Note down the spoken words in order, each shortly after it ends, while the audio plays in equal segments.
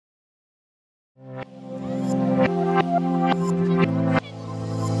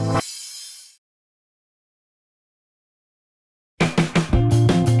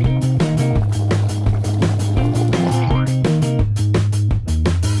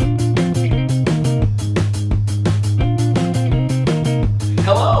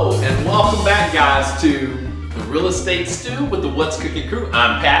to the Real Estate Stew with the What's Cooking crew.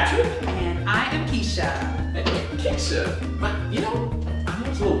 I'm Patrick. And I am Keisha. Hey, Keisha, you know, I know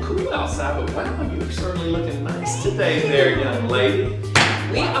it's a little cool outside, but wow, you're certainly looking nice today there, young lady.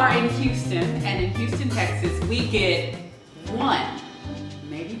 We are in Houston, and in Houston, Texas, we get 1,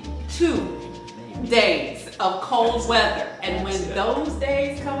 maybe 2 days of cold weather. And when those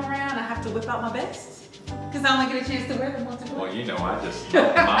days come around, I have to whip out my vest. Because I only get a chance to wear them once a week. Well, you know,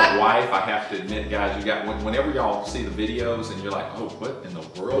 my wife, I have to admit, guys, you got, whenever y'all see the videos and you're like, oh, what in the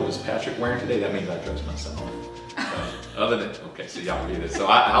world is Patrick wearing today? That means I dress myself. Other than, okay, so y'all read it. So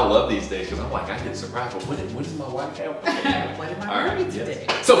I love these days because I'm like, I get surprised, but what does my wife have? Okay. What am I wearing today?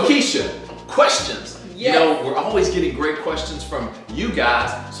 Yes. So Keisha, questions. Yes. You know, we're always getting great questions from you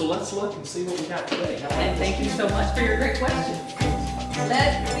guys. So let's look and see what we got today. And thank you so much for your great questions.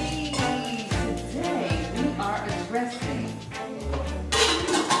 Let's see. Today we are addressing.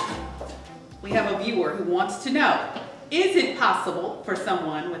 We have a viewer who wants to know, is it possible for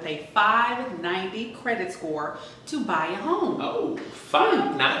someone with a 590 credit score to buy a home? Oh,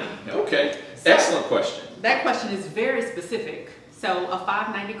 590. Okay. Excellent question. That question is very specific. So a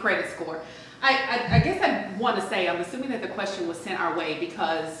 590 credit score. I guess I want to say, I'm assuming that the question was sent our way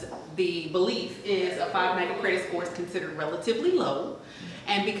because the belief is a 590 credit score is considered relatively low.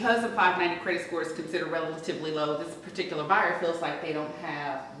 And because a 590 credit score is considered relatively low, this particular buyer feels like they don't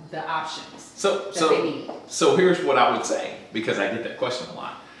have the options they need. So here's what I would say, because I get that question a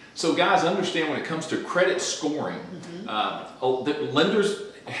lot. So guys, understand when it comes to credit scoring, lenders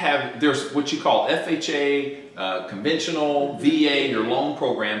there's what you call FHA, conventional, VA, your loan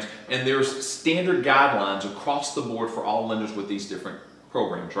programs, and there's standard guidelines across the board for all lenders with these different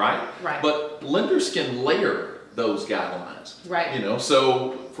programs, right? Right. But lenders can layer those guidelines. Right. You know,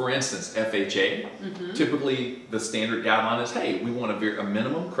 so for instance, FHA, typically the standard guideline is, hey, we want a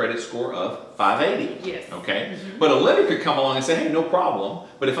minimum credit score of 580. Yes. Okay. But a lender could come along and say, hey, no problem,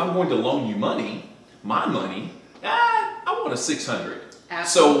 but if I'm going to loan you money, my money, I want a 600.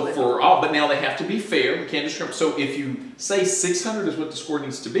 Absolutely. So but now they have to be fair. We can't discriminate. So if you say 600 is what the score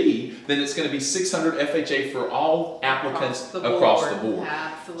needs to be, then it's going to be 600 FHA for all applicants across the board.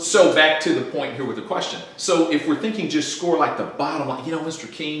 Absolutely. So back to the point here with the question. So if we're thinking just score like the bottom line, you know,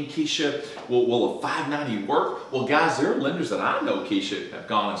 Mr. King, Keisha, will a 590 work? Well, guys, there are lenders that I know, Keisha, have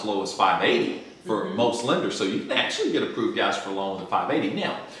gone as low as 580 for most lenders. So you can actually get approved, guys, for loans at 580.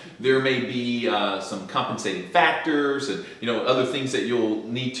 Now, there may be some compensating factors and, you know, other things that you'll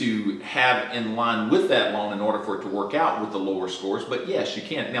need to have in line with that loan in order for it to work out with the lower scores. But yes, you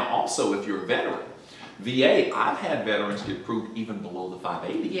can. Now, also, if you're a veteran, VA, I've had veterans get approved even below the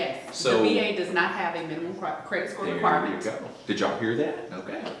 580. Yes. So the VA does not have a minimum credit score requirement. There you go. Did y'all hear that?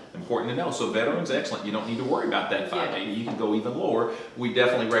 Okay. Important to know. So veterans, excellent. You don't need to worry about that 580. You can go even lower. We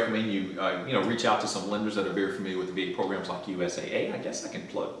definitely recommend you, reach out to some lenders that are very familiar with the VA programs like USAA. I guess I can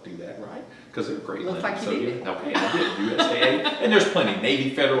do that, right? Because they're great lenders. Looks like you did. Okay, I did. USAA. And there's plenty. Navy,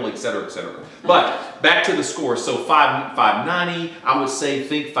 Federal, et cetera, et cetera. But back to the score. So 590, I would say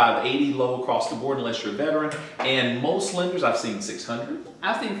think 580 low across the board unless you're a veteran. And most lenders, I've seen 600.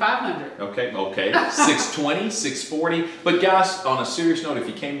 I've seen 500. Okay. 620, 640. But guys, on a serious note, if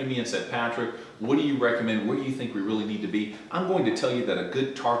you came to me and said, Patrick, what do you recommend? Where do you think we really need to be? I'm going to tell you that a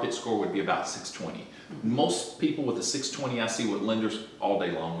good target score would be about 620. Most people with a 620, I see with lenders all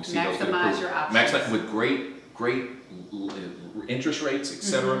day long. We see those get approved. Maximize your options. Maximize with great interest rates,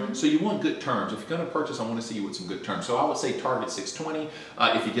 etc. So you want good terms. If you're going to purchase, I want to see you with some good terms. So I would say target 620.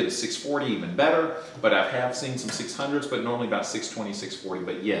 If you get a 640, even better. But I have seen some 600s, but normally about 620, 640.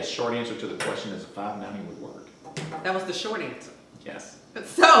 But yes, short answer to the question is a 590 would work. That was the short answer. Yes.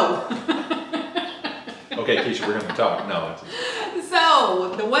 So. Okay, Keisha, we're going to talk. No.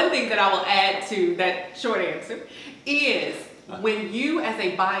 So the one thing that I will add to that short answer is when you as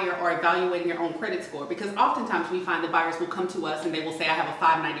a buyer are evaluating your own credit score, because oftentimes we find that buyers will come to us and they will say, I have a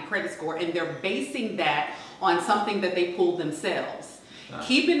 590 credit score, and they're basing that on something that they pulled themselves.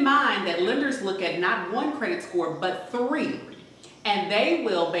 Keep in mind that lenders look at not one credit score, but 3. And they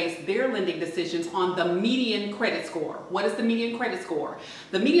will base their lending decisions on the median credit score. What is the median credit score?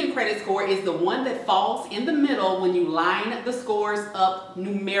 The median credit score is the one that falls in the middle when you line the scores up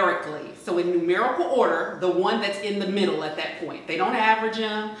numerically. So in numerical order, the one that's in the middle at that point. They don't average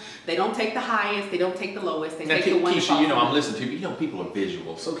them. They don't take the highest. They don't take the lowest. They take the one that falls. Keisha, I'm listening to you. People are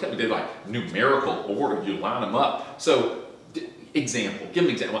visual. So they're like numerical order. You line them up. So example, give me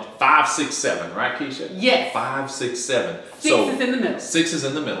an example. 5, 6, 7, right, Keisha? Yes. 5, 6, 7. 6 is in the middle. 6 is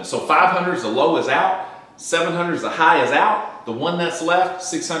in the middle. So 500 is the low is out. 700 is the high is out. The one that's left,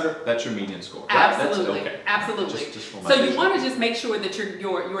 600, that's your median score. Right? Absolutely, That's, okay. absolutely. Just So you want to just make sure that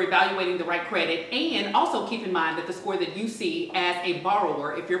you're evaluating the right credit, and also keep in mind that the score that you see as a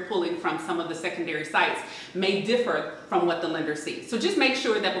borrower, if you're pulling from some of the secondary sites, may differ from what the lender sees. So just make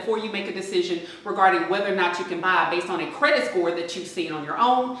sure that before you make a decision regarding whether or not you can buy based on a credit score that you've seen on your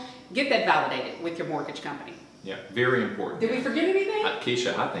own, get that validated with your mortgage company. Yeah, very important. Did we forget anything?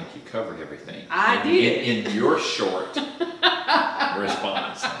 Keisha, I think you covered everything. I did. In your short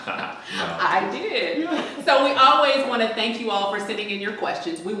response. No. I did. So we always want to thank you all for sending in your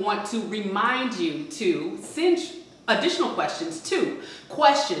questions. We want to remind you to send additional questions to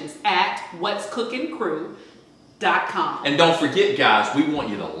questions@whatscookingcrew.com. And don't forget, guys, we want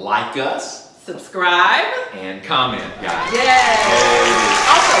you to like us, subscribe, and comment, guys. Yes.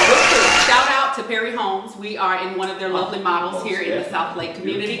 Also, real quick, shout out to Perry Homes. We are in one of their lovely models here in the South Lake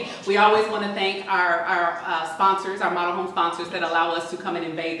community. We always want to thank our sponsors, our model home sponsors that allow us to come and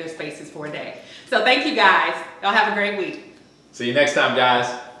invade their spaces for a day. So thank you guys. Y'all have a great week. See you next time, guys.